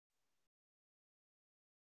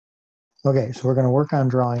Okay, so we're going to work on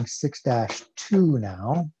drawing 6-2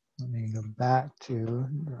 now. Let me go back to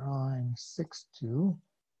drawing 6-2.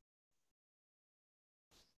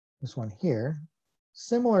 This one here.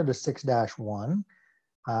 Similar to 6-1,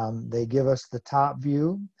 they give us the top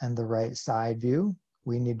view and the right side view.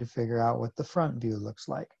 We need to figure out what the front view looks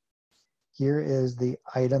like. Here is the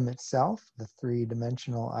item itself, the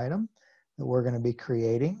three-dimensional item that we're going to be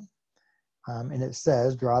creating. And it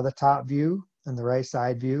says, draw the top view and the right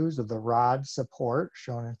side views of the rod support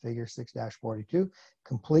shown in figure 6-42.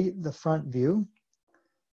 Complete the front view.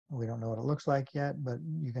 We don't know what it looks like yet, but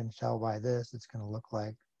you can tell by this, it's going to look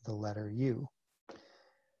like the letter U.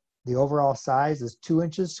 The overall size is 2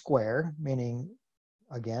 inches square, meaning,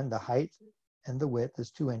 again, the height and the width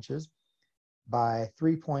is 2 inches by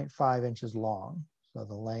 3.5 inches long. So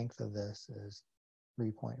the length of this is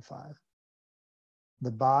 3.5.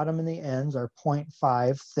 The bottom and the ends are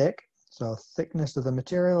 0.5 thick. So thickness of the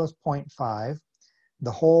material is 0.5.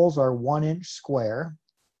 The holes are 1 inch square.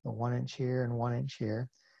 So 1 inch here and 1 inch here.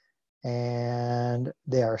 And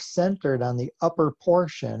they are centered on the upper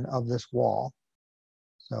portion of this wall.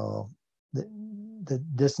 So the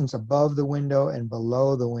distance above the window and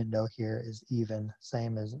below the window here is even,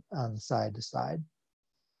 same as on side to side.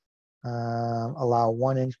 Allow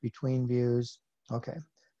 1 inch between views. Okay,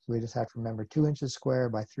 so we just have to remember 2 inches square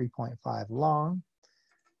by 3.5 long.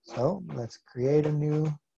 So let's create a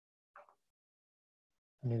new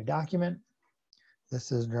document.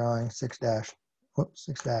 This is drawing 6-2,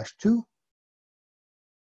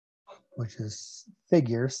 which is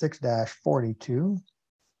figure 6-42.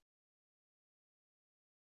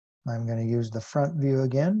 I'm going to use the front view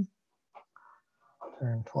again.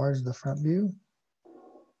 Turn towards the front view.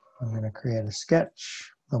 I'm going to create a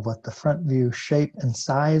sketch of what the front view shape and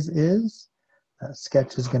size is. That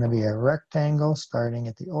sketch is going to be a rectangle starting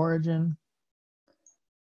at the origin.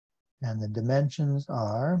 And the dimensions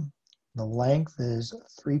are, the length is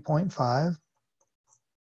 3.5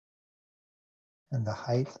 and the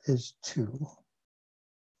height is 2.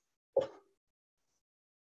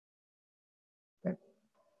 Okay.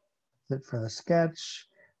 That's it for the sketch.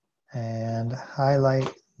 And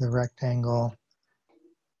highlight the rectangle.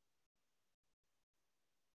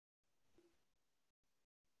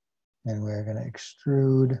 And we're going to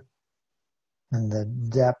extrude. And the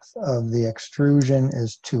depth of the extrusion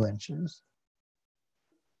is 2 inches.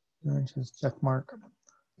 2 inches, check mark.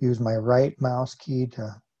 Use my right mouse key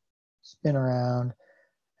to spin around,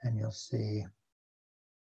 and you'll see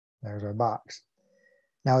there's our box.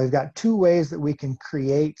 Now we've got two ways that we can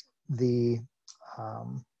create the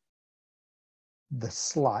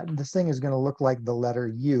slot. This thing is going to look like the letter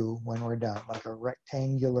U when we're done, like a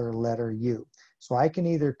rectangular letter U. So I can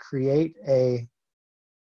either create a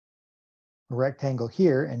rectangle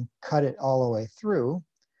here and cut it all the way through,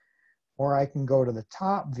 or I can go to the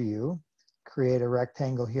top view, create a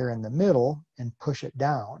rectangle here in the middle, and push it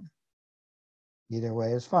down. Either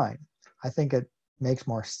way is fine. I think it makes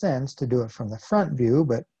more sense to do it from the front view,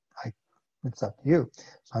 but it's up to you.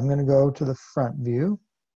 So I'm going to go to the front view,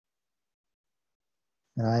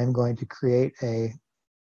 and I am going to create a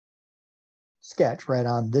sketch right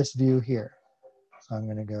on this view here. So I'm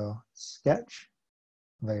going to go sketch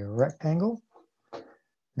of a rectangle,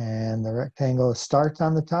 and the rectangle starts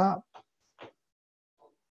on the top,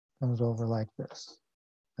 comes over like this.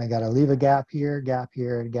 I got to leave a gap here,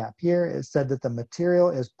 and gap here. It said that the material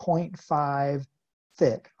is 0.5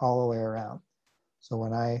 thick all the way around. So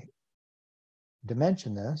when I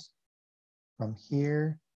dimension this from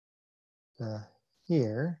here to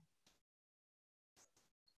here,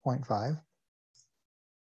 0.5,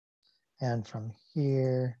 and from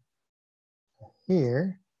here to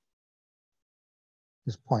here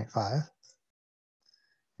is 0.5,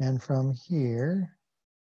 and from here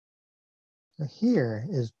to here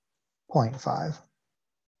is 0.5.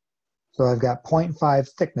 So I've got 0.5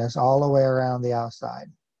 thickness all the way around the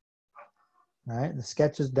outside. All right, the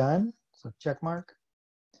sketch is done, so check mark.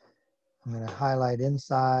 I'm going to highlight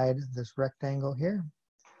inside this rectangle here.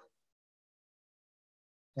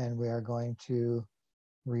 And we are going to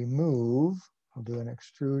remove, we'll do an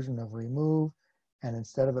extrusion of remove, and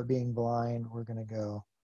instead of it being blind, we're going to go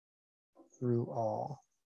through all.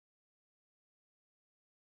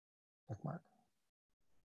 Check mark.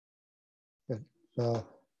 Good.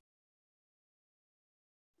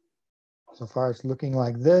 So far it's looking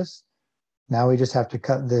like this. Now we just have to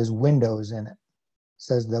cut those windows in it. It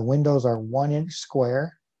says the windows are 1 inch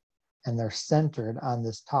square and they're centered on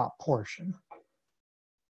this top portion.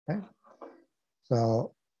 Okay.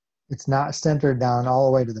 So it's not centered down all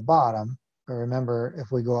the way to the bottom, but remember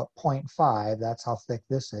if we go up 0.5, that's how thick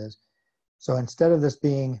this is. So instead of this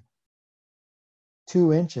being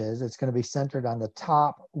 2 inches, it's going to be centered on the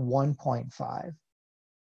top 1.5.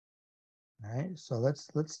 All right, so let's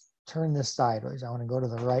turn this sideways. I want to go to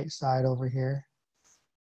the right side over here.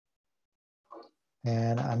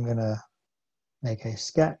 And I'm going to make a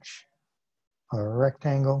sketch of a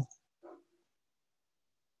rectangle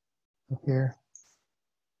up here.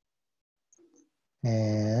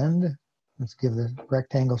 And let's give the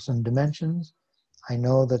rectangle some dimensions. I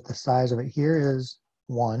know that the size of it here is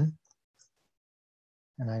 1.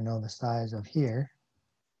 And I know the size of here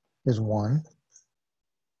is 1.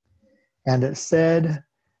 And it said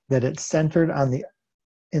that it's centered on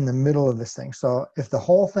in the middle of this thing. So if the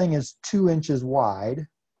whole thing is 2 inches wide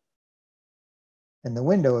and the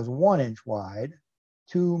window is 1 inch wide,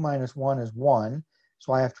 2 minus 1 is 1.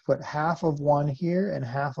 So I have to put half of 1 here and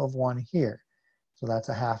half of 1 here. So that's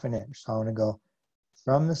a half an inch. So I'm going to go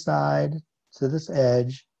from the side to this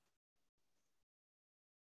edge,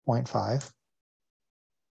 0.5.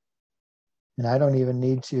 And I don't even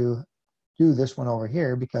need to do this one over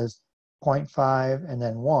here because 0.5 and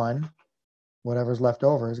then 1, whatever's left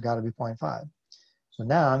over has got to be 0.5. So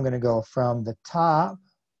now I'm going to go from the top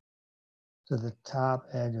to the top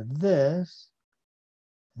edge of this.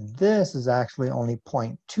 And this is actually only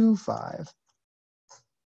 0.25.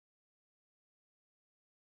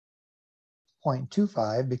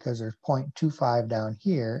 0.25 because there's 0.25 down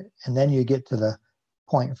here. And then you get to the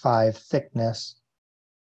 0.5 thickness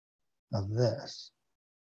of this.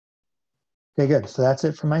 Okay, good. So that's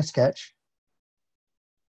it for my sketch.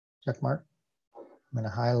 Check mark. I'm going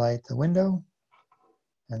to highlight the window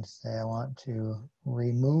and say I want to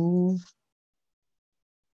remove.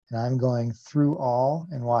 And I'm going through all,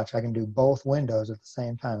 and watch, I can do both windows at the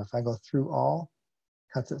same time. If I go through all,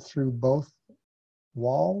 cuts it through both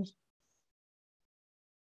walls.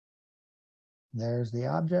 There's the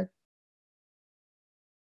object.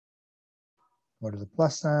 Go to the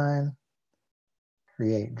plus sign,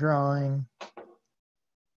 create drawing.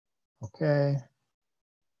 Okay.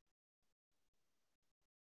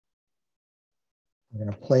 We're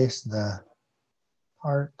going to place the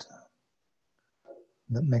part.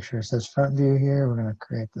 Make sure it says front view here. We're going to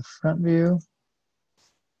create the front view.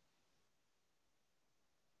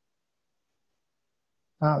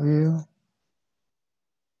 Top view.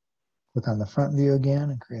 Click on the front view again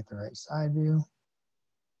and create the right side view.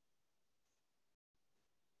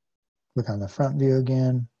 Click on the front view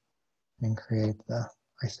again and create the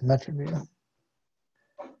isometric view.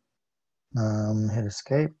 Hit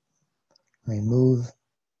escape. Let me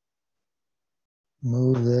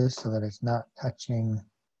move this so that it's not touching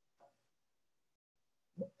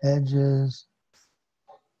the edges.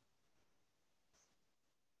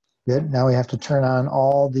 Good. Now we have to turn on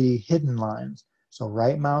all the hidden lines. So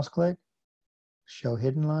right mouse click, show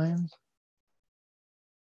hidden lines.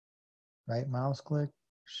 Right mouse click,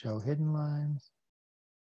 show hidden lines.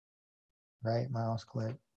 Right mouse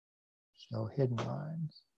click, show hidden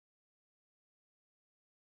lines.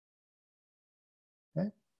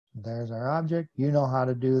 Okay, there's our object. You know how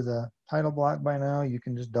to do the title block by now. You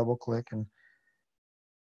can just double click and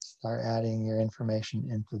start adding your information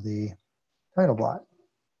into the title block.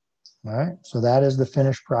 All right, so that is the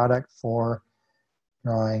finished product for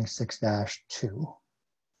drawing 6-2.